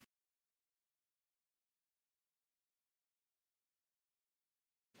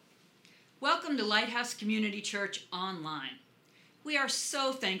Welcome to Lighthouse Community Church Online. We are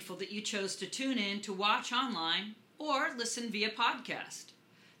so thankful that you chose to tune in to watch online or listen via podcast.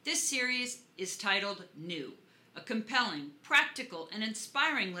 This series is titled New, a compelling, practical, and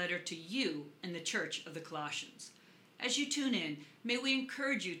inspiring letter to you and the Church of the Colossians. As you tune in, may we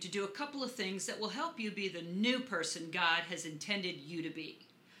encourage you to do a couple of things that will help you be the new person God has intended you to be.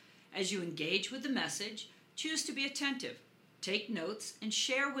 As you engage with the message, choose to be attentive. Take notes and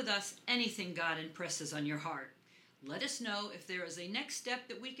share with us anything God impresses on your heart. Let us know if there is a next step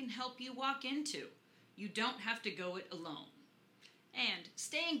that we can help you walk into. You don't have to go it alone. And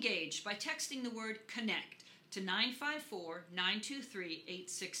stay engaged by texting the word CONNECT to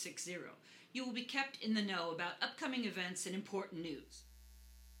 954-923-8660. You will be kept in the know about upcoming events and important news.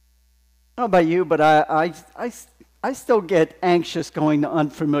 I don't know about you, but I still get anxious going to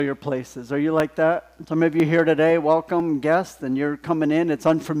unfamiliar places. Are you like that? Some of you here today, welcome guests, and you're coming in, it's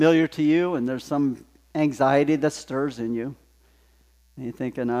unfamiliar to you, and there's some anxiety that stirs in you. And you're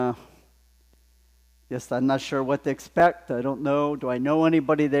thinking, yes, I'm not sure what to expect. I don't know. Do I know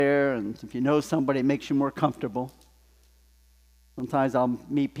anybody there? And if you know somebody, it makes you more comfortable. Sometimes I'll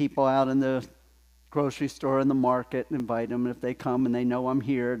meet people out in the grocery store in the market and invite them, and if they come and they know I'm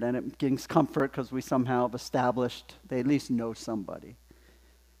here, then it gives comfort because we somehow have established they at least know somebody.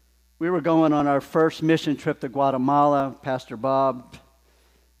 We were going on our first mission trip to Guatemala, Pastor Bob,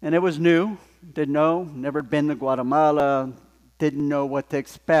 and it was new. Didn't know, never been to Guatemala, didn't know what to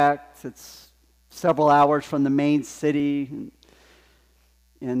expect. It's several hours from the main city,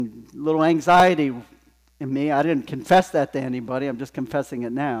 and a little anxiety in me. I didn't confess that to anybody. I'm just confessing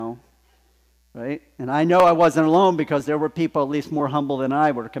it now. Right? And I know I wasn't alone because there were people at least more humble than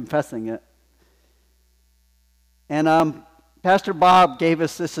I were confessing it. And Pastor Bob gave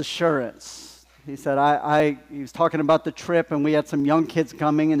us this assurance. He said, he was talking about the trip, and we had some young kids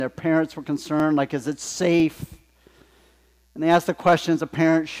coming, and their parents were concerned, like, is it safe? And they asked the questions a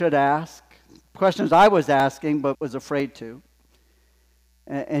parent should ask, questions I was asking but was afraid to.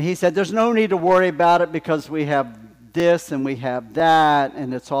 And he said, there's no need to worry about it because we have this and we have that,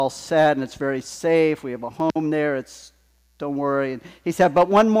 and it's all set, and it's very safe. We have a home there. Don't worry. And he said, but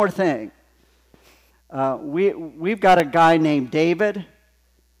one more thing. We've got a guy named David,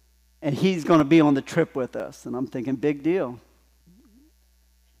 and he's going to be on the trip with us. And I'm thinking, big deal.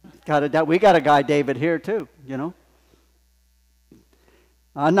 We got a guy, David, here too, you know.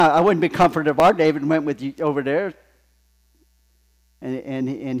 I wouldn't be comforted if our David went with you over there.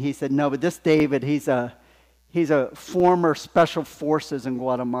 And he said, no, but this David, he's a former special forces in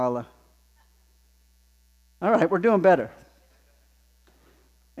Guatemala. All right, we're doing better.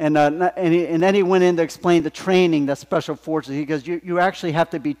 And then he went in to explain the training that special forces. He goes, you actually have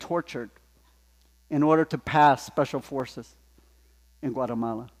to be tortured in order to pass special forces in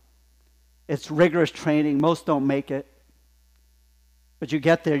Guatemala. It's rigorous training. Most don't make it. But you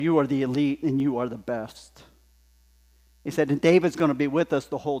get there, you are the elite, and you are the best. He said, and David's going to be with us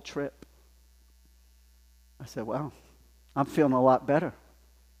the whole trip. I said, well, I'm feeling a lot better.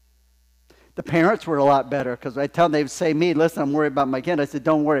 The parents were a lot better because I tell them, they would say to me, listen, I'm worried about my kid. I said,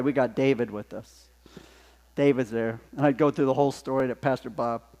 don't worry, we got David with us. David's there. And I'd go through the whole story that Pastor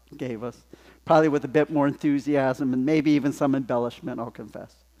Bob gave us, probably with a bit more enthusiasm and maybe even some embellishment, I'll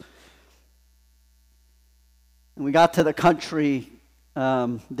confess. And we got to the country.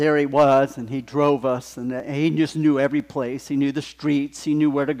 There he was, and he drove us, and he just knew every place. He knew the streets. He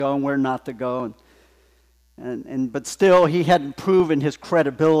knew where to go and where not to go. But still, he hadn't proven his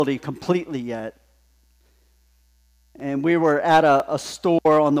credibility completely yet. And we were at a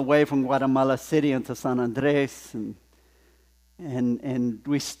store on the way from Guatemala City into San Andres, and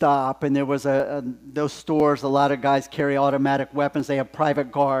we stopped, and there was those stores, a lot of guys carry automatic weapons. They have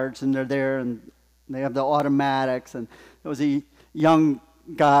private guards, and they're there, and they have the automatics. And there was a young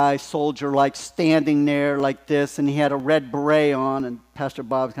guy, soldier, like standing there like this, and he had a red beret on, and Pastor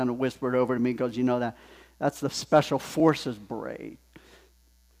Bob kind of whispered over to me, he goes, you know that's the Special Forces beret.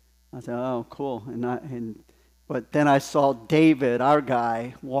 I said, oh, cool. But then I saw David, our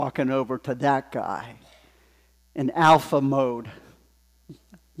guy, walking over to that guy in alpha mode.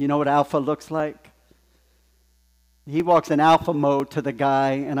 You know what alpha looks like? He walks in alpha mode to the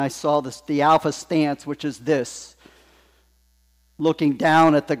guy, and I saw the alpha stance, which is this, looking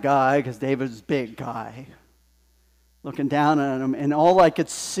down at the guy, because David's a big guy, looking down at him, and all I could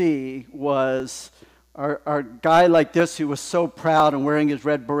see was our guy like this, who was so proud and wearing his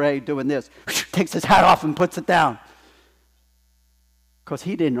red beret, doing this, takes his hat off and puts it down. Because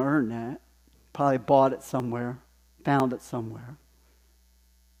he didn't earn that. Probably bought it somewhere, found it somewhere.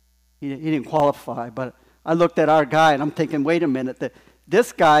 He didn't qualify, but I looked at our guy and I'm thinking, wait a minute,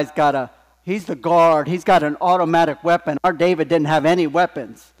 this guy's got He's the guard. He's got an automatic weapon. Our David didn't have any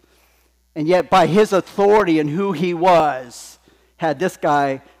weapons. And yet by his authority and who he was, had this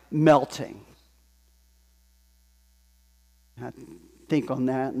guy melting. I think on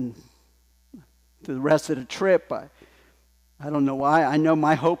that, and the rest of the trip, I don't know why. I know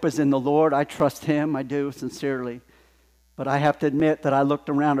my hope is in the Lord. I trust him. I do, sincerely. But I have to admit that I looked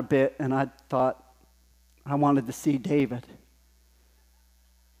around a bit and I thought I wanted to see David.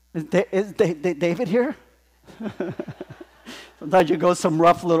 Is David here? Sometimes you go some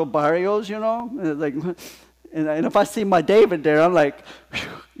rough little barrios, you know. And if I see my David there, I'm like,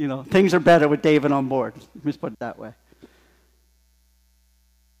 you know, things are better with David on board. Let me just put it that way.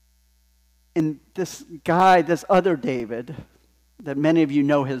 And this guy, this other David, that many of you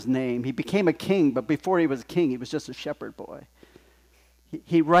know his name, he became a king, but before he was a king, he was just a shepherd boy.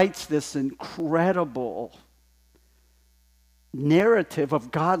 He writes this incredible narrative of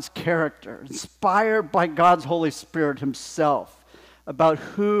God's character, inspired by God's Holy Spirit himself, about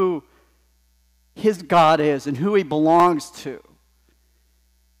who his God is and who he belongs to.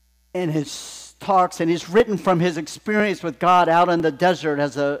 And his talks, and he's written from his experience with God out in the desert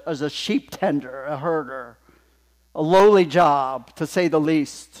as a sheep tender, a herder, a lowly job, to say the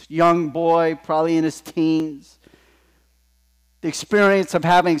least. Young boy, probably in his teens. The experience of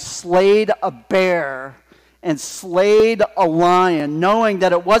having slayed a bear and slayed a lion, knowing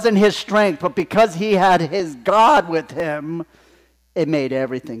that it wasn't his strength, but because he had his God with him, it made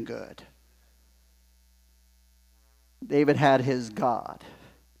everything good. David had his God.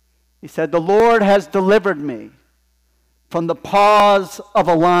 He said, "The Lord has delivered me from the paws of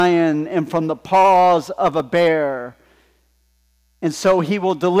a lion and from the paws of a bear, and so he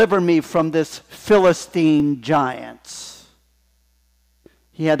will deliver me from this Philistine giant."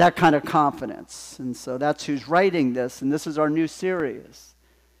 He had that kind of confidence. And so that's who's writing this. And this is our new series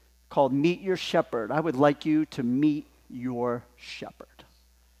called Meet Your Shepherd. I would like you to meet your shepherd.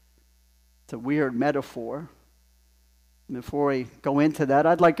 It's a weird metaphor. Before we go into that,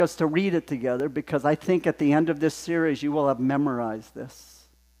 I'd like us to read it together, because I think at the end of this series you will have memorized this.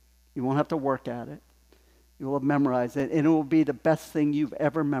 You won't have to work at it. You will have memorized it, and it will be the best thing you've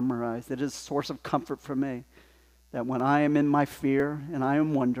ever memorized. It is a source of comfort for me. That when I am in my fear and I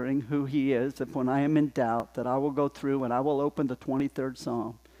am wondering who he is, if when I am in doubt, that I will go through and I will open the 23rd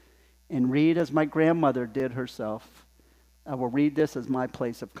Psalm and read as my grandmother did herself. I will read this as my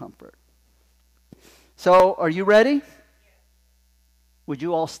place of comfort. So, are you ready? Would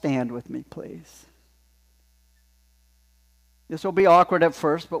you all stand with me, please? This will be awkward at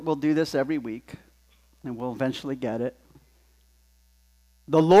first, but we'll do this every week, and we'll eventually get it.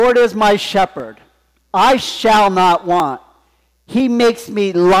 The Lord is my shepherd. I shall not want. He makes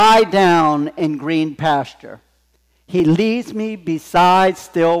me lie down in green pasture. He leads me beside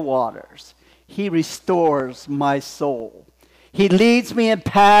still waters. He restores my soul. He leads me in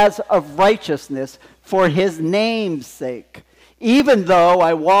paths of righteousness for his name's sake. Even though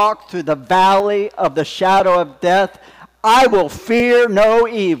I walk through the valley of the shadow of death, I will fear no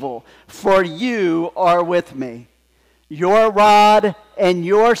evil, for you are with me. Your rod and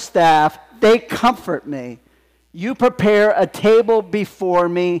your staff, they comfort me. You prepare a table before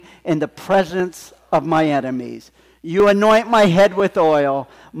me in the presence of my enemies. You anoint my head with oil.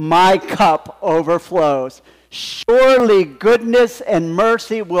 My cup overflows. Surely goodness and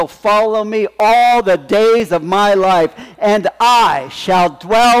mercy will follow me all the days of my life, and I shall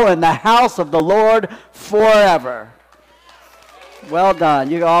dwell in the house of the Lord forever. Well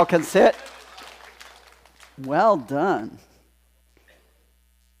done. You all can sit. Well done.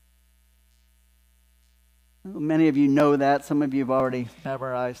 Many of you know that. Some of you have already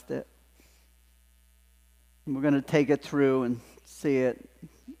memorized it. And we're going to take it through and see it.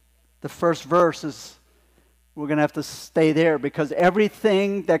 The first verse is, we're going to have to stay there, because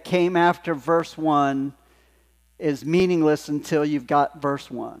everything that came after verse 1 is meaningless until you've got verse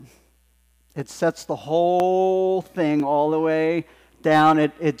 1. It sets the whole thing all the way down.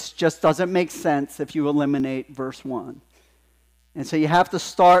 It just doesn't make sense if you eliminate verse 1. And so you have to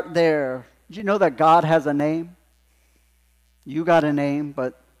start there. Did you know that God has a name? You got a name,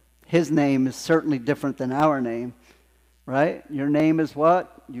 but his name is certainly different than our name, right? Your name is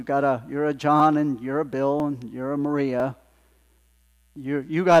what? You're a John, and you're a Bill, and you're a Maria.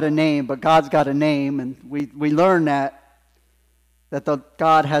 You got a name, but God's got a name, and we learn that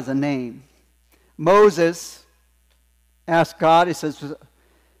God has a name. Moses asked God, he says,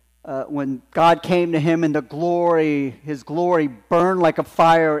 when God came to him in his glory burned like a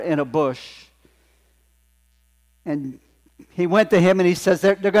fire in a bush. And he went to him and he says,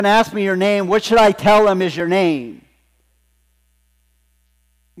 they're going to ask me your name. What should I tell them is your name?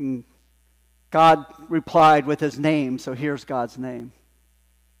 And God replied with his name, so here's God's name.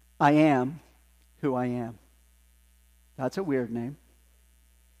 I am who I am. That's a weird name.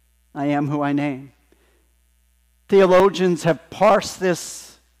 I am who I name. Theologians have parsed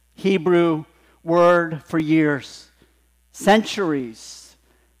this Hebrew word for years, centuries,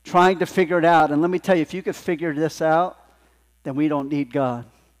 trying to figure it out. And let me tell you, if you could figure this out, then we don't need God,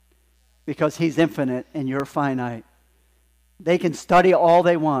 because he's infinite and you're finite. They can study all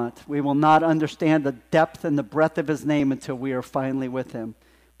they want. We will not understand the depth and the breadth of his name until we are finally with him.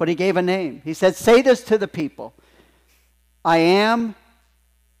 But he gave a name. He said, say this to the people. I am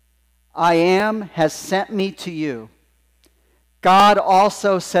has sent me to you. God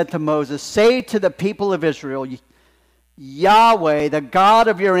also said to Moses, say to the people of Israel, Yahweh, the God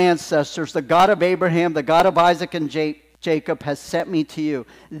of your ancestors, the God of Abraham, the God of Isaac and Jacob, has sent me to you.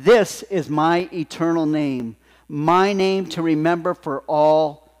 This is my eternal name, my name to remember for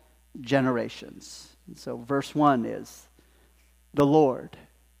all generations. And so verse 1 is, the Lord.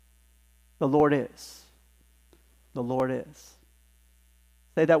 The Lord is. The Lord is.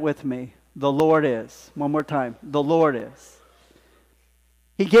 Say that with me. The Lord is. One more time. The Lord is.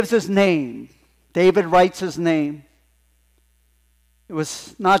 He gives his name. David writes his name. It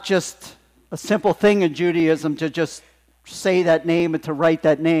was not just a simple thing in Judaism to just say that name and to write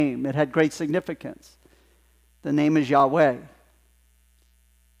that name. It had great significance. The name is Yahweh.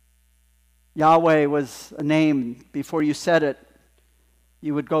 Yahweh was a name, before you said it,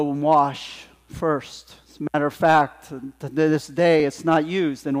 you would go and wash first. As a matter of fact, to this day, it's not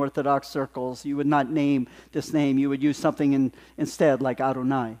used in Orthodox circles. You would not name this name. You would use something instead, like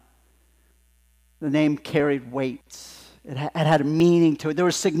Adonai. The name carried weight. It had a meaning to it. There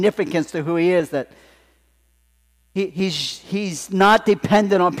was significance to who he is, that he's not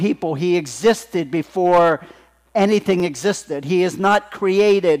dependent on people. He existed before anything existed. He is not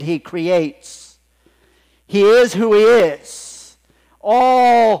created. He creates. He is who he is.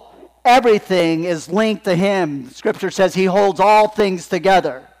 Everything is linked to him. Scripture says he holds all things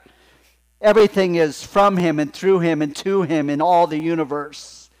together. Everything is from him and through him and to him in all the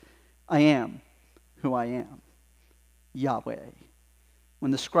universe. I am who I am. Yahweh.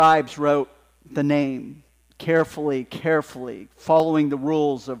 When the scribes wrote the name, carefully, following the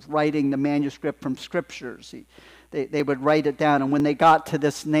rules of writing the manuscript from scriptures, they would write it down. And when they got to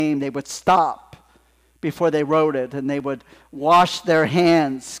this name, they would stop before they wrote it, and they would wash their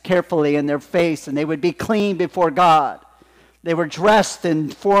hands carefully in their face, and they would be clean before God. They were dressed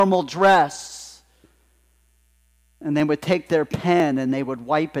in formal dress, and they would take their pen and they would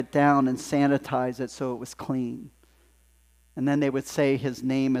wipe it down and sanitize it so it was clean. And then they would say his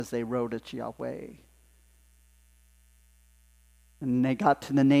name as they wrote it, Yahweh. And they got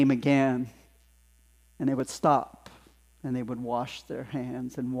to the name again, and they would stop. And they would wash their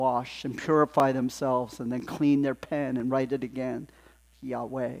hands and wash and purify themselves and then clean their pen and write it again,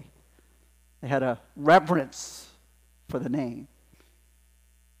 Yahweh. They had a reverence for the name.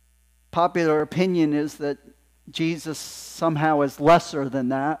 Popular opinion is that Jesus somehow is lesser than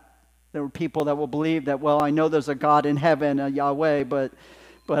that. There were people that will believe that, well, I know there's a God in heaven, a Yahweh, but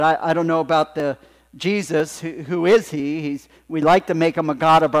I don't know about the Jesus. Who is he? We like to make him a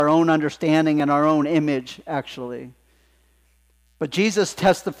God of our own understanding and our own image, actually. But Jesus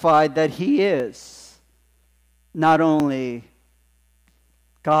testified that he is not only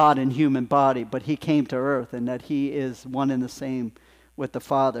God in human body, but he came to earth, and that he is one and the same with the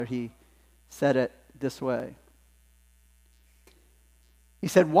Father. He said it this way. He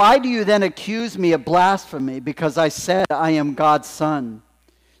said, why do you then accuse me of blasphemy because I said I am God's son?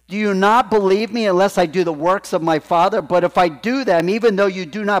 Do you not believe me unless I do the works of my Father? But if I do them, even though you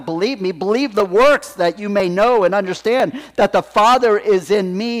do not believe me, believe the works, that you may know and understand that the Father is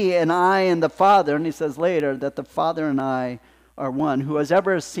in me and I in the Father. And he says later that the Father and I are one. Who has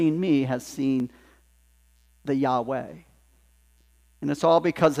ever seen me has seen the Yahweh. And it's all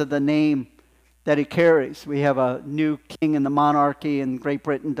because of the name that he carries. We have a new king in the monarchy in Great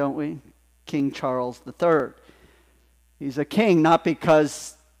Britain, don't we? King Charles III. He's a king not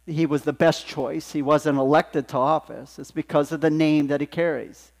because he was the best choice. He wasn't elected to office. It's because of the name that he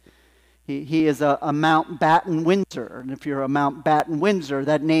carries. He is a Mountbatten Windsor. And if you're a Mountbatten Windsor,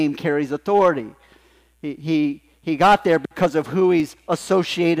 that name carries authority. He got there because of who he's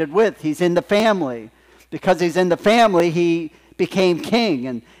associated with. He's in the family. Because he's in the family, he became king.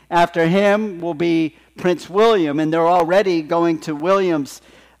 And after him will be Prince William. And they're already going to William's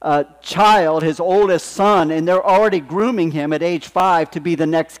child, his oldest son, and they're already grooming him at age 5 to be the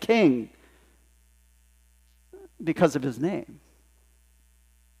next king because of his name.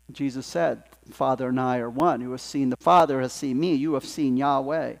 Jesus said, Father and I are one. Who has seen the Father has seen me. You have seen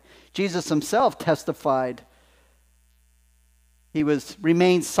Yahweh. Jesus himself testified. He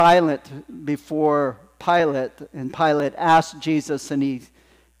remained silent before Pilate, and Pilate asked Jesus, and he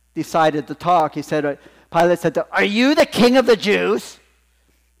decided to talk. He said, Pilate said, "Are you the king of the Jews?"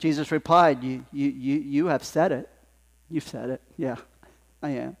 Jesus replied, You have said it. You've said it. Yeah, I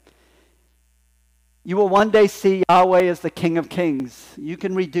am. You will one day see Yahweh as the King of Kings. You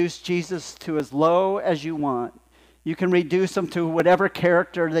can reduce Jesus to as low as you want. You can reduce him to whatever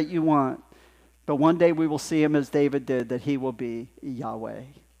character that you want. But one day we will see him as David did, that he will be Yahweh.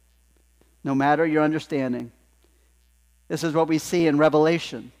 No matter your understanding. This is what we see in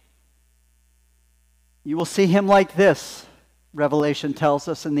Revelation. You will see him like this. Revelation tells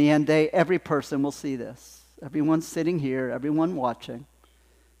us in the end day, every person will see this. Everyone sitting here, everyone watching.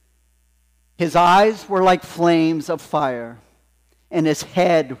 His eyes were like flames of fire, and his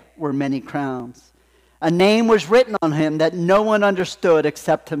head were many crowns. A name was written on him that no one understood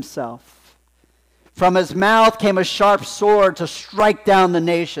except himself. From his mouth came a sharp sword to strike down the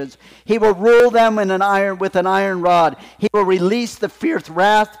nations. He will rule them with an iron rod. He will release the fierce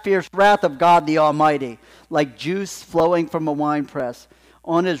wrath of God the Almighty, like juice flowing from a winepress.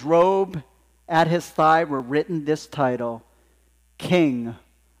 On his robe, at his thigh, were written this title, King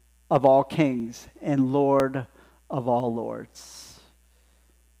of all kings and Lord of all lords.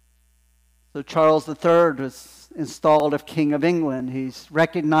 So Charles III was installed as King of England. He's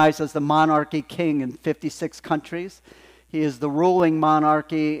recognized as the monarchy king in 56 countries. He is the ruling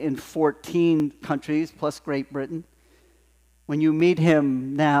monarchy in 14 countries, plus Great Britain. When you meet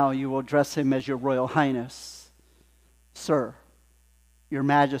him now, you will address him as your Royal Highness, Sir, Your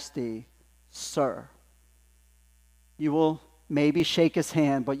Majesty, Sir. You will maybe shake his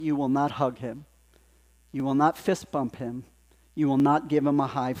hand, but you will not hug him. You will not fist bump him. You will not give him a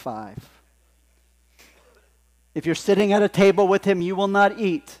high five. If you're sitting at a table with him, you will not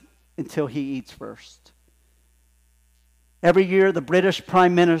eat until he eats first. Every year, the British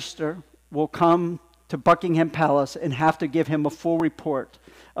Prime Minister will come to Buckingham Palace and have to give him a full report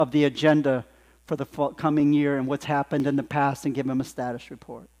of the agenda for the coming year and what's happened in the past, and give him a status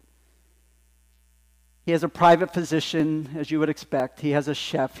report. He has a private physician, as you would expect. He has a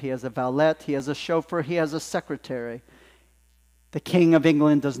chef, he has a valet, he has a chauffeur, he has a secretary. The King of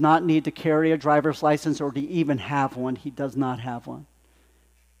England does not need to carry a driver's license or to even have one. He does not have one.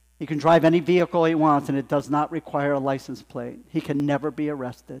 He can drive any vehicle he wants, and it does not require a license plate. He can never be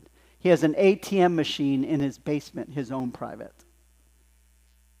arrested. He has an ATM machine in his basement, his own private.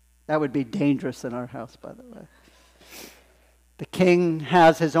 That would be dangerous in our house, by the way. The king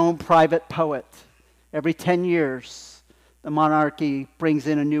has his own private poet. Every 10 years, the monarchy brings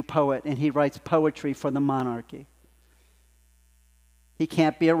in a new poet, and he writes poetry for the monarchy. He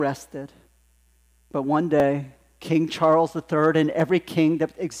can't be arrested. But one day, King Charles III and every king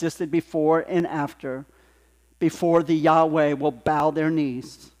that existed before and after, before the Yahweh, will bow their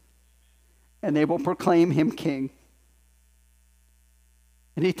knees, and they will proclaim him king.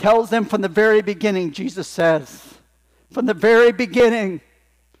 And he tells them from the very beginning, Jesus says, from the very beginning,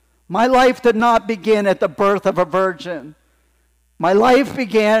 my life did not begin at the birth of a virgin. My life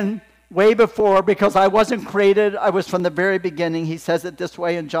began way before, because I wasn't created. I was from the very beginning. He says it this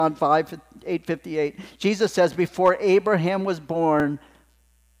way in John 8:58. Jesus says, before Abraham was born,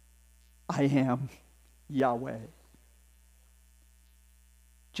 I am Yahweh.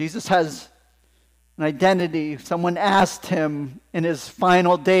 Jesus has an identity. Someone asked him in his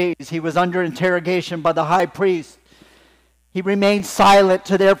final days. He was under interrogation by the high priest. He remained silent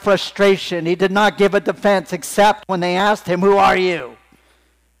to their frustration. He did not give a defense, except when they asked him, who are you?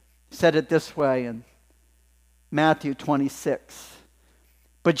 He said it this way in Matthew 26.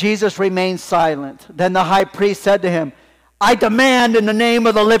 But Jesus remained silent. Then the high priest said to him, I demand in the name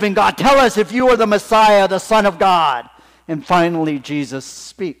of the living God, tell us if you are the Messiah, the Son of God. And finally, Jesus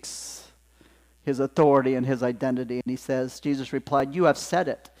speaks his authority and his identity. And he says, Jesus replied, you have said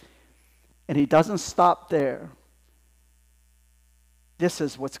it. And he doesn't stop there. This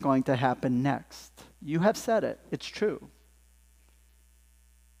is what's going to happen next. You have said it. It's true.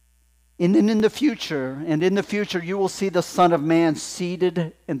 And in the future, you will see the Son of Man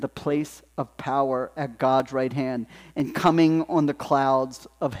seated in the place of power at God's right hand and coming on the clouds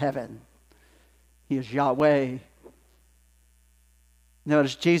of heaven. He is Yahweh.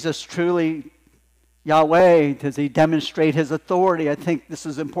 Notice Jesus truly Yahweh. Does he demonstrate his authority? I think this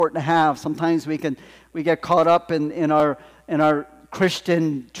is important to have. Sometimes we get caught up in our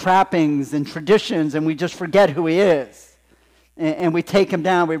Christian trappings and traditions, and we just forget who he is. And we take him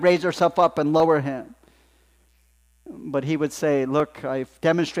down. We raise ourselves up and lower him. But he would say, look, I've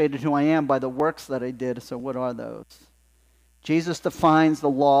demonstrated who I am by the works that I did, so what are those? Jesus defines the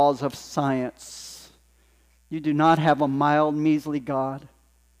laws of science. You do not have a mild, measly God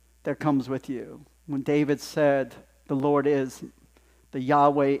that comes with you. When David said, the Lord is, the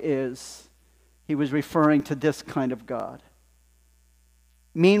Yahweh is, he was referring to this kind of God.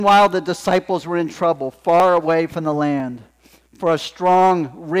 Meanwhile, the disciples were in trouble, far away from the land, for a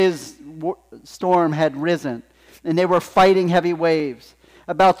strong storm had risen, and they were fighting heavy waves.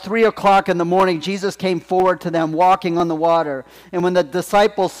 About 3 o'clock in the morning, Jesus came forward to them, walking on the water. And when the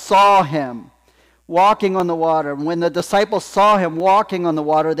disciples saw him walking on the water,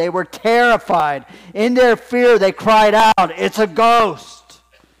 they were terrified. In their fear, they cried out, "It's a ghost!"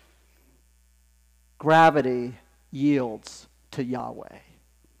 Gravity yields to Yahweh.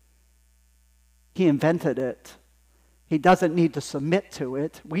 He invented it. He doesn't need to submit to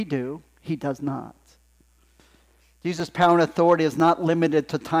it. We do. He does not. Jesus' power and authority is not limited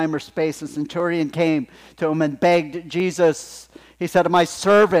to time or space. The centurion came to him and begged Jesus. He said, my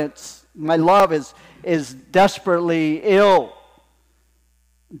servant, my love is desperately ill.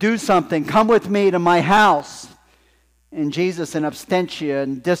 Do something. Come with me to my house. And Jesus, in absentia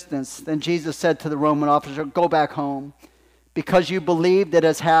and distance, then Jesus said to the Roman officer, go back home, because you believed it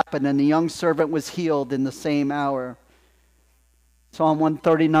has happened. And the young servant was healed in the same hour. Psalm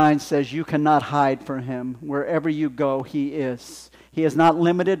 139 says, you cannot hide from him. Wherever you go, he is. He is not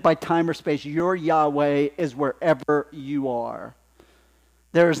limited by time or space. Your Yahweh is wherever you are.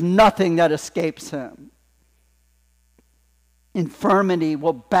 There is nothing that escapes him. Infirmity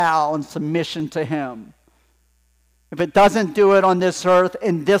will bow in submission to him. If it doesn't do it on this earth,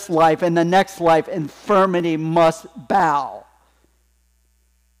 in this life, in the next life, infirmity must bow.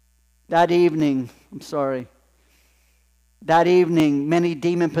 That evening, many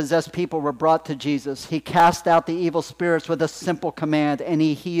demon-possessed people were brought to Jesus. He cast out the evil spirits with a simple command, and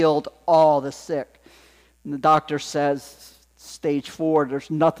he healed all the sick. And the doctor says, stage 4, there's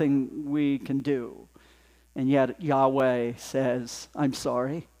nothing we can do. And yet Yahweh says, I'm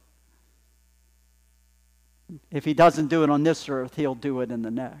sorry. If he doesn't do it on this earth, he'll do it in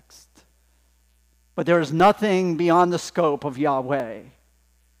the next. But there is nothing beyond the scope of Yahweh.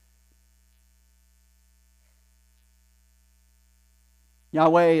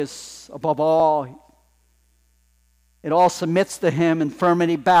 Yahweh is above all. It all submits to him.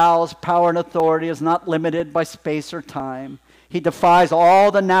 Infirmity bows. Power and authority is not limited by space or time. He defies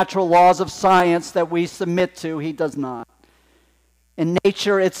all the natural laws of science that we submit to. He does not. And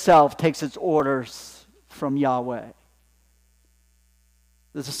nature itself takes its orders from Yahweh.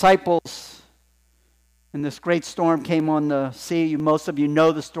 The disciples in this great storm came on the sea. Most of you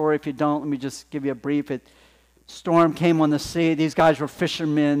know the story. If you don't, let me just give you a brief. Storm came on the sea. These guys were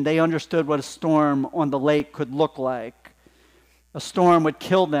fishermen. They understood what a storm on the lake could look like. A storm would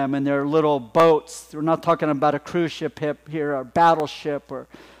kill them in their little boats. We're not talking about a cruise ship here, or a battleship,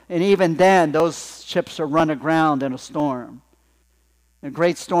 and even then, those ships are run aground in a storm. A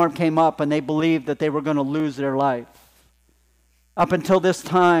great storm came up, and they believed that they were going to lose their life. Up until this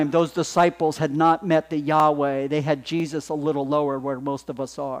time, those disciples had not met the Yahweh. They had Jesus a little lower where most of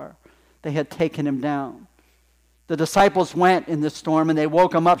us are. They had taken him down. The disciples went in the storm and they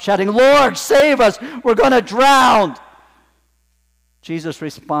woke him up shouting, Lord, save us, we're going to drown. Jesus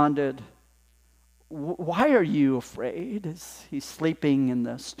responded, why are you afraid? He's sleeping in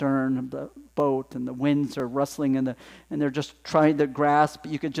the stern of the boat and the winds are rustling and they're just trying to grasp.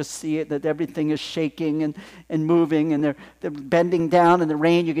 You could just see it, that everything is shaking and moving, and they're bending down in the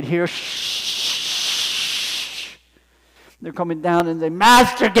rain. You could hear shh. They're coming down and they,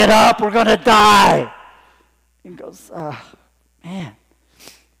 Master, get up, we're going to die. He goes, man,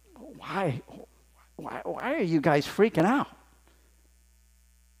 why are you guys freaking out?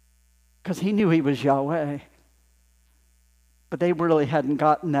 Because he knew he was Yahweh. But they really hadn't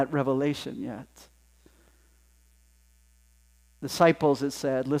gotten that revelation yet. Disciples, it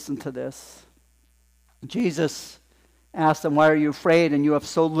said, listen to this. Jesus asked them, why are you afraid and you have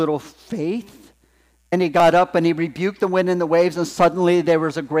so little faith? And he got up and he rebuked the wind and the waves, and suddenly there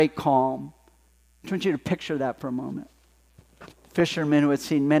was a great calm. I want you to picture that for a moment. Fishermen who had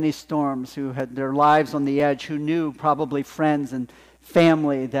seen many storms, who had their lives on the edge, who knew probably friends and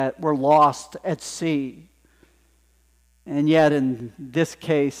family that were lost at sea. And yet in this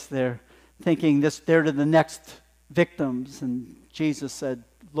case, they're thinking they're to the next victims. And Jesus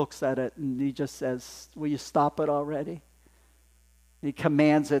looks at it and he just says, will you stop it already? He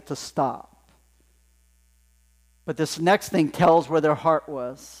commands it to stop. But this next thing tells where their heart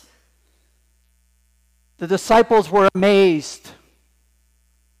was. The disciples were amazed.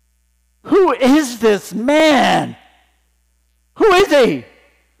 Who is this man? Who is he?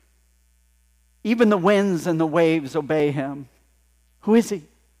 Even the winds and the waves obey him. Who is he?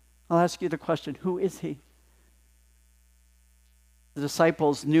 I'll ask you the question, who is he? The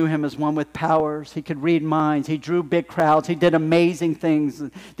disciples knew him as one with powers. He could read minds. He drew big crowds. He did amazing things.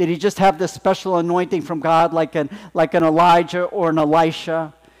 Did he just have this special anointing from God like an Elijah or an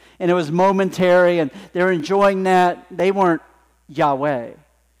Elisha? And it was momentary, and they're enjoying that. They weren't Yahweh.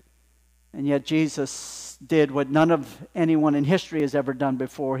 And yet Jesus did what none of anyone in history has ever done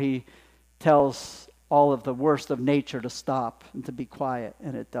before. He tells all of the worst of nature to stop and to be quiet,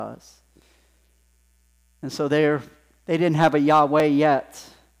 and it does. And so they didn't have a Yahweh yet.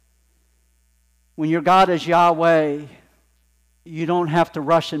 When your God is Yahweh, you don't have to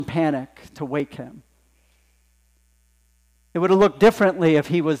rush and panic to wake him. It would have looked differently if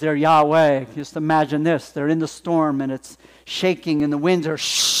he was their Yahweh. Just imagine this. They're in the storm and it's shaking and the winds are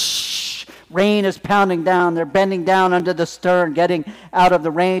shh. Rain is pounding down. They're bending down under the stern, getting out of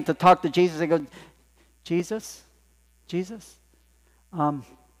the rain to talk to Jesus. They go, Jesus, there's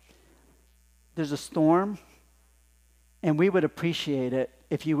a storm. And we would appreciate it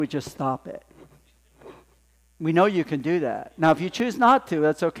if you would just stop it. We know you can do that. Now, if you choose not to,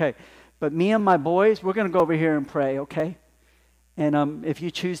 that's okay. But me and my boys, we're going to go over here and pray, okay? And if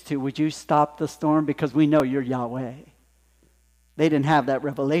you choose to, would you stop the storm? Because we know you're Yahweh. They didn't have that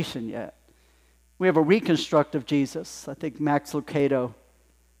revelation yet. We have a reconstructive Jesus. I think Max Lucado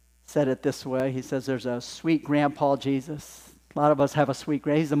said it this way. He says there's a sweet grandpa Jesus. A lot of us have a sweet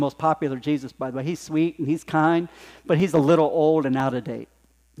grandpa. He's the most popular Jesus, by the way. He's sweet and he's kind, but he's a little old and out of date.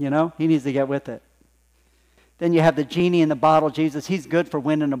 You know, he needs to get with it. Then you have the genie in the bottle Jesus. He's good for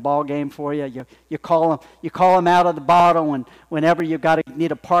winning a ball game for you. You call him out of the bottle whenever you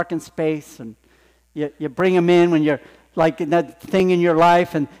need a parking space, and you bring him in when you're like in that thing in your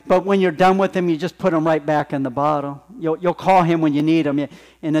life, but when you're done with him, you just put him right back in the bottle. You'll call him when you need him.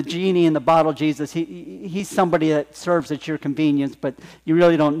 And the genie in the bottle Jesus, he's somebody that serves at your convenience, but you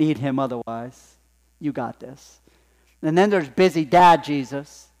really don't need him otherwise. You got this. And then there's busy dad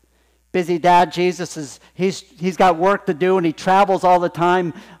Jesus. Busy dad Jesus he's got work to do and he travels all the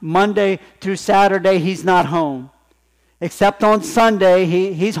time. Monday through Saturday, he's not home. Except on Sunday,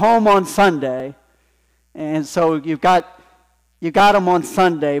 he's home on Sunday. And so you got him on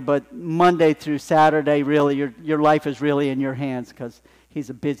Sunday, but Monday through Saturday, really, your life is really in your hands because he's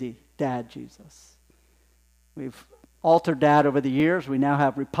a busy dad, Jesus. We've altered that over the years. We now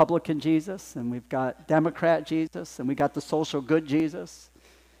have Republican Jesus, and we've got Democrat Jesus, and we got the social good Jesus.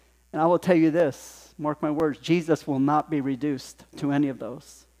 And I will tell you this, mark my words, Jesus will not be reduced to any of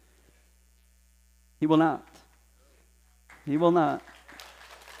those. He will not. He will not.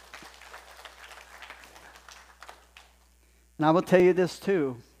 And I will tell you this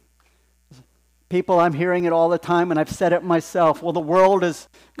too. People, I'm hearing it all the time, and I've said it myself. Well, the world is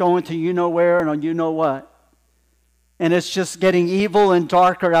going to you know where and on you know what. And it's just getting evil and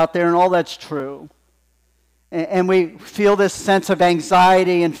darker out there, and all that's true. And we feel this sense of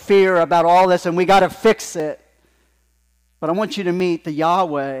anxiety and fear about all this, and we got to fix it. But I want you to meet the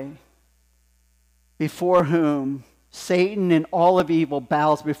Yahweh before whom Satan and all of evil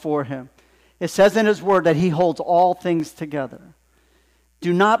bows before him. It says in his word that he holds all things together.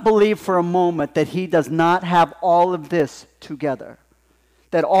 Do not believe for a moment that he does not have all of this together.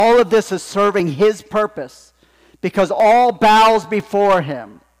 That all of this is serving his purpose because all bows before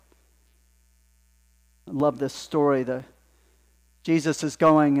him. I love this story. Jesus is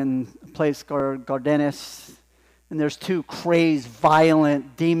going in a place called Gardenes, and there's two crazed,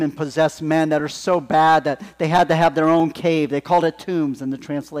 violent, demon-possessed men that are so bad that they had to have their own cave. They called it tombs in the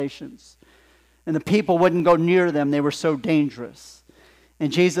translations. And the people wouldn't go near them. They were so dangerous.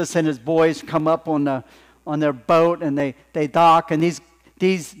 And Jesus and his boys come up on their boat, and they dock, and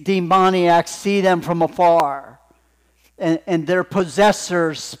these demoniacs see them from afar. And their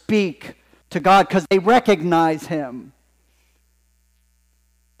possessors speak to God because they recognize him.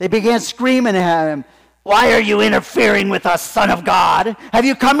 They began screaming at him, "Why are you interfering with us, Son of God? Have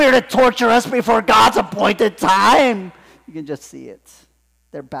you come here to torture us before God's appointed time?" You can just see it.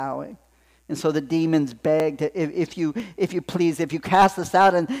 They're bowing. And so the demons begged, if you please, if you cast us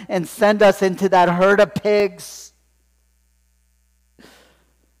out and send us into that herd of pigs.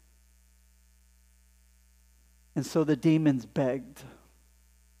 And so the demons begged.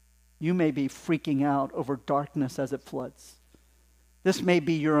 You may be freaking out over darkness as it floods. This may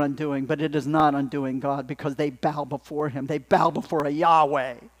be your undoing, but it is not undoing God because they bow before him. They bow before a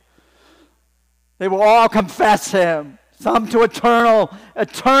Yahweh. They will all confess him. Some to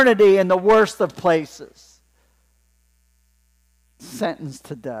eternity in the worst of places. Sentenced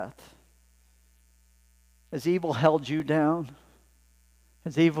to death. Has evil held you down?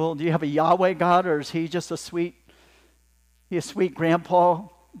 is evil? Do you have a Yahweh God, or is he just a sweet grandpa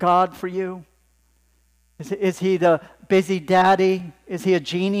God for you? Is he the busy daddy? Is he a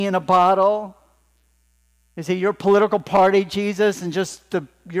genie in a bottle? Is he your political party, Jesus, and just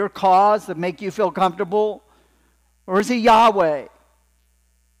your cause that make you feel comfortable? Or is he Yahweh?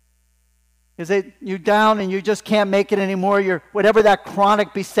 Is it you down and you just can't make it anymore? You're, whatever that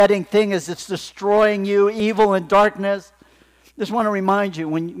chronic besetting thing is, it's destroying you, evil and darkness. Just want to remind you,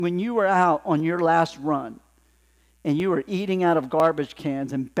 when you were out on your last run and you were eating out of garbage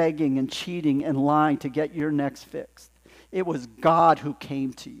cans and begging and cheating and lying to get your necks fixed, it was God who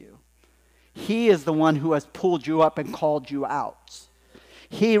came to you. He is the one who has pulled you up and called you out.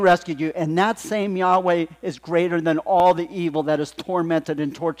 He rescued you, and that same Yahweh is greater than all the evil that has tormented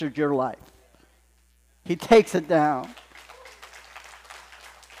and tortured your life. He takes it down.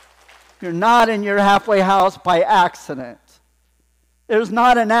 You're not in your halfway house by accident. It was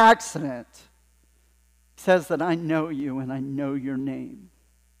not an accident. He says that I know you and I know your name.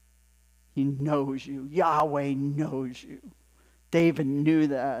 He knows you. Yahweh knows you. David knew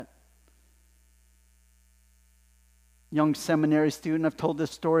that. Young seminary student, I've told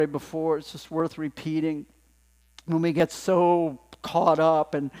this story before. It's just worth repeating. When we get so caught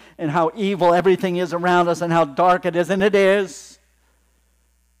up in how evil everything is around us and how dark it is, and it is,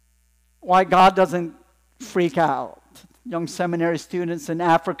 why God doesn't freak out. Young seminary students in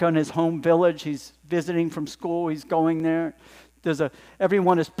Africa in his home village. He's visiting from school. He's going there.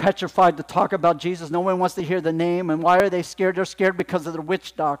 Everyone is petrified to talk about Jesus. No one wants to hear the name. And why are they scared? They're scared because of the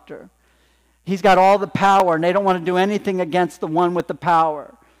witch doctor. He's got all the power, and they don't want to do anything against the one with the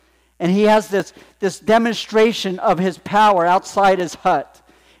power. And he has this demonstration of his power outside his hut.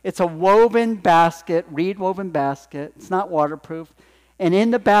 It's a woven basket, reed woven basket. It's not waterproof. And in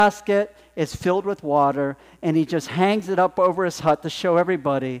the basket is filled with water, and he just hangs it up over his hut to show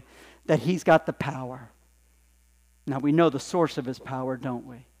everybody that he's got the power. Now, we know the source of his power, don't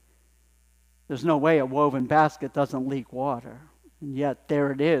we? There's no way a woven basket doesn't leak water. And yet,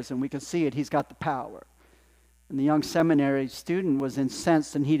 there it is, and we can see it. He's got the power. And the young seminary student was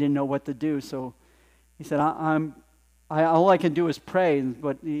incensed, and he didn't know what to do. So he said, all I can do is pray.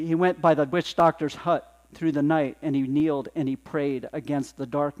 But he went by the witch doctor's hut through the night, and he kneeled and he prayed against the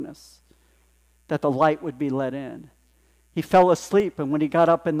darkness, that the light would be let in. He fell asleep, and when he got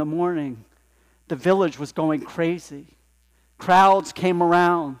up in the morning, the village was going crazy. Crowds came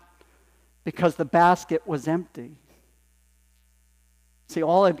around because the basket was empty. See,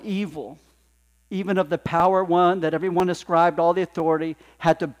 all of evil, even of the power one that everyone ascribed all the authority,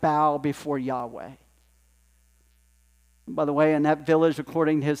 had to bow before Yahweh. By the way, in that village,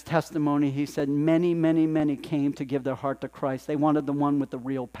 according to his testimony, he said many, many, many came to give their heart to Christ. They wanted the one with the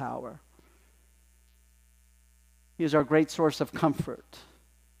real power. He is our great source of comfort.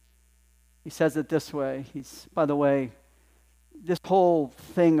 He says it this way. By the way, this whole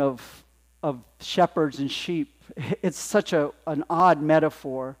thing of shepherds and sheep, it's such an odd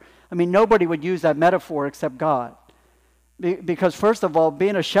metaphor. I mean, nobody would use that metaphor except God. Because first of all,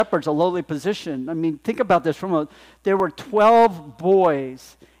 being a shepherd's a lowly position. I mean, think about this. There were 12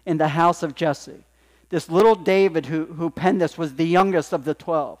 boys in the house of Jesse. This little David who penned this was the youngest of the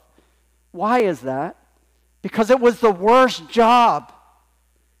 12. Why is that? Because it was the worst job.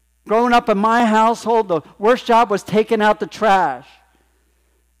 Growing up in my household, the worst job was taking out the trash.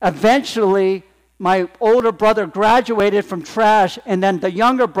 Eventually, my older brother graduated from trash, and then the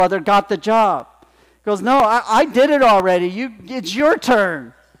younger brother got the job. He goes, no, I did it already. It's your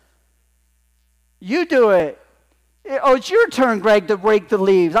turn. You do it. Oh, it's your turn, Greg, to rake the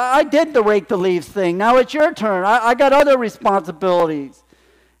leaves. I did the rake the leaves thing. Now it's your turn. I got other responsibilities.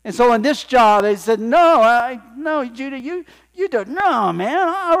 And so in this job, they said, no, Judah, you do. No, man,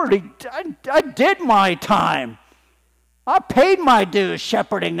 I did my time. I paid my dues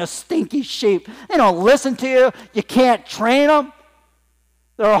shepherding the stinky sheep. They don't listen to you. You can't train them.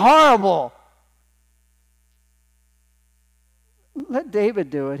 They're horrible. Let David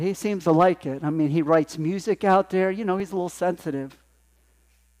do it. He seems to like it. I mean, he writes music out there. You know, he's a little sensitive.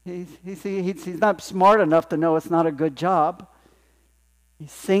 He's not smart enough to know it's not a good job.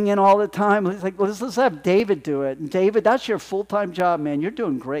 He's singing all the time. He's like, let's have David do it. And David, that's your full-time job, man. You're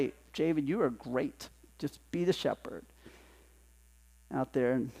doing great. David, you are great. Just be the shepherd out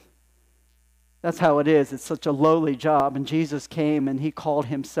there. And that's how it is. It's such a lowly job. And Jesus came and he called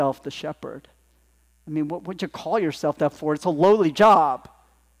himself the shepherd. I mean, what would you call yourself that for? It's a lowly job.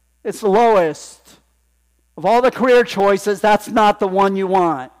 It's the lowest. Of all the career choices, that's not the one you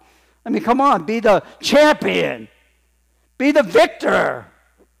want. I mean, come on, be the champion. Be the victor.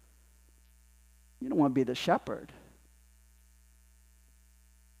 You don't want to be the shepherd.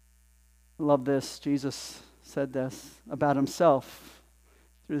 I love this. Jesus said this about himself.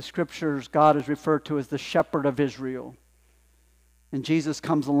 Through the scriptures, God is referred to as the shepherd of Israel. And Jesus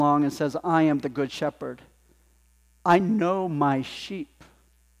comes along and says, I am the good shepherd. I know my sheep,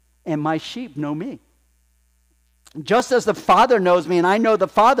 and my sheep know me. Just as the Father knows me, and I know the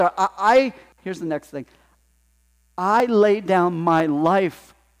Father, here's the next thing. I lay down my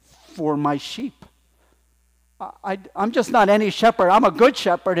life for my sheep. I'm just not any shepherd. I'm a good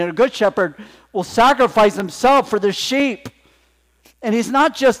shepherd, and a good shepherd will sacrifice himself for the sheep. And he's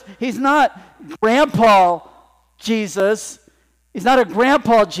not Grandpa Jesus. He's not a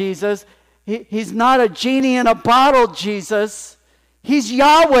Grandpa Jesus. He's not a genie in a bottle Jesus. He's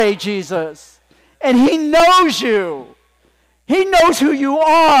Yahweh Jesus. And he knows you. He knows who you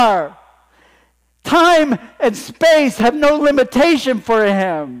are. Time and space have no limitation for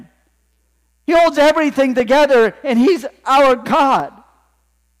him. He holds everything together, and he's our God.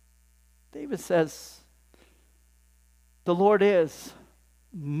 David says, the Lord is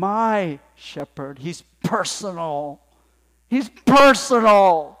my shepherd. He's personal. He's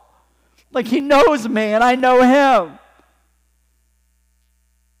personal. Like he knows me, and I know him.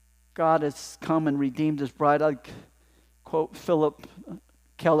 God has come and redeemed his bride. I quote Philip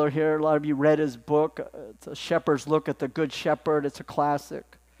Keller here. A lot of you read his book. It's A Shepherd's Look at the Good Shepherd. It's a classic.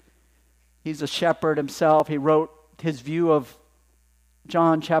 He's a shepherd himself. He wrote his view of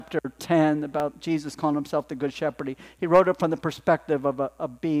John chapter 10 about Jesus calling himself the Good Shepherd. He wrote it from the perspective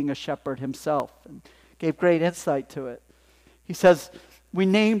of being a shepherd himself and gave great insight to it. He says, we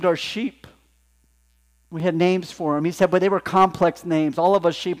named our sheep. We had names for them. He said, but they were complex names. All of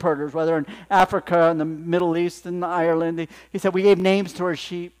us sheep herders, whether in Africa, in the Middle East, in Ireland, he said, we gave names to our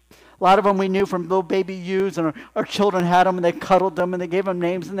sheep. A lot of them we knew from little baby ewes, and our children had them, and they cuddled them, and they gave them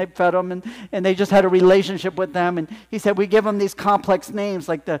names, and they fed them, and they just had a relationship with them. And he said, we give them these complex names,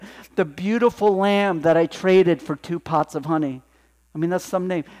 like the beautiful lamb that I traded for 2 pots of honey. I mean, that's some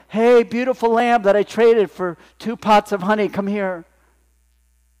name. Hey, beautiful lamb that I traded for 2 pots of honey, come here.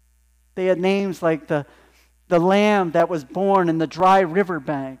 They had names like the lamb that was born in the dry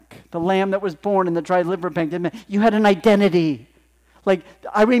riverbank. The lamb that was born in the dry riverbank. You had an identity. Like,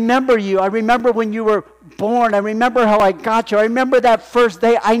 I remember you. I remember when you were born. I remember how I got you. I remember that first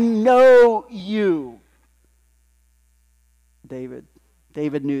day. I know you. David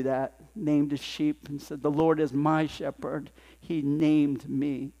knew that, named his sheep and said, the Lord is my shepherd. He named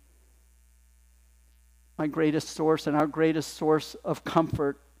me. My greatest source and our greatest source of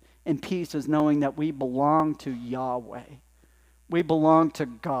comfort and peace is knowing that we belong to Yahweh. We belong to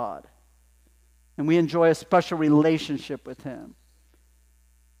God. And we enjoy a special relationship with him.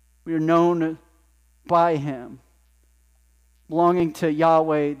 We are known by him. Belonging to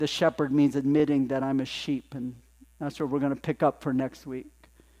Yahweh, the shepherd, means admitting that I'm a sheep. And that's what we're going to pick up for next week.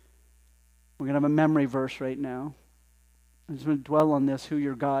 We're going to have a memory verse right now. I'm just going to dwell on this, who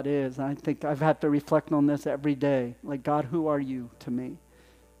your God is. And I think I've had to reflect on this every day. Like, God, who are you to me?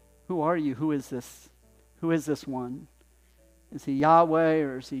 Who are you? Who is this? Who is this one? Is he Yahweh,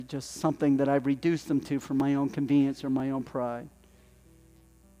 or is he just something that I've reduced him to for my own convenience or my own pride?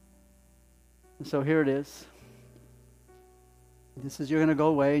 And so here it is. You're going to go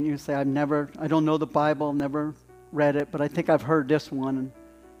away and you say, I don't know the Bible, never read it, but I think I've heard this one.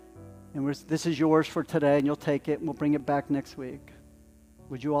 And this is yours for today, and you'll take it, and we'll bring it back next week.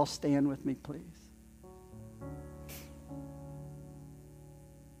 Would you all stand with me, please?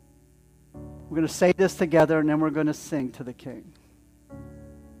 We're going to say this together, and then we're going to sing to the King.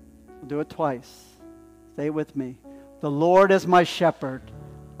 We'll do it twice. Say it with me. The Lord is my shepherd.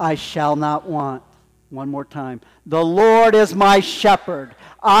 I shall not want. One more time. The Lord is my shepherd.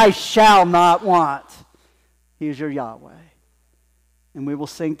 I shall not want. He is your Yahweh. And we will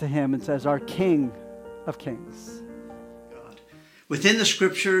sing to him as our King of Kings. God. Within the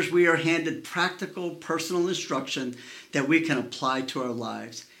scriptures, we are handed practical, personal instruction that we can apply to our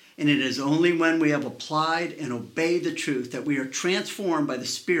lives. And it is only when we have applied and obeyed the truth that we are transformed by the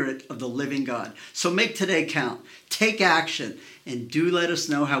Spirit of the living God. So make today count. Take action. And do let us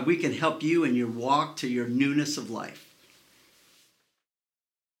know how we can help you in your walk to your newness of life.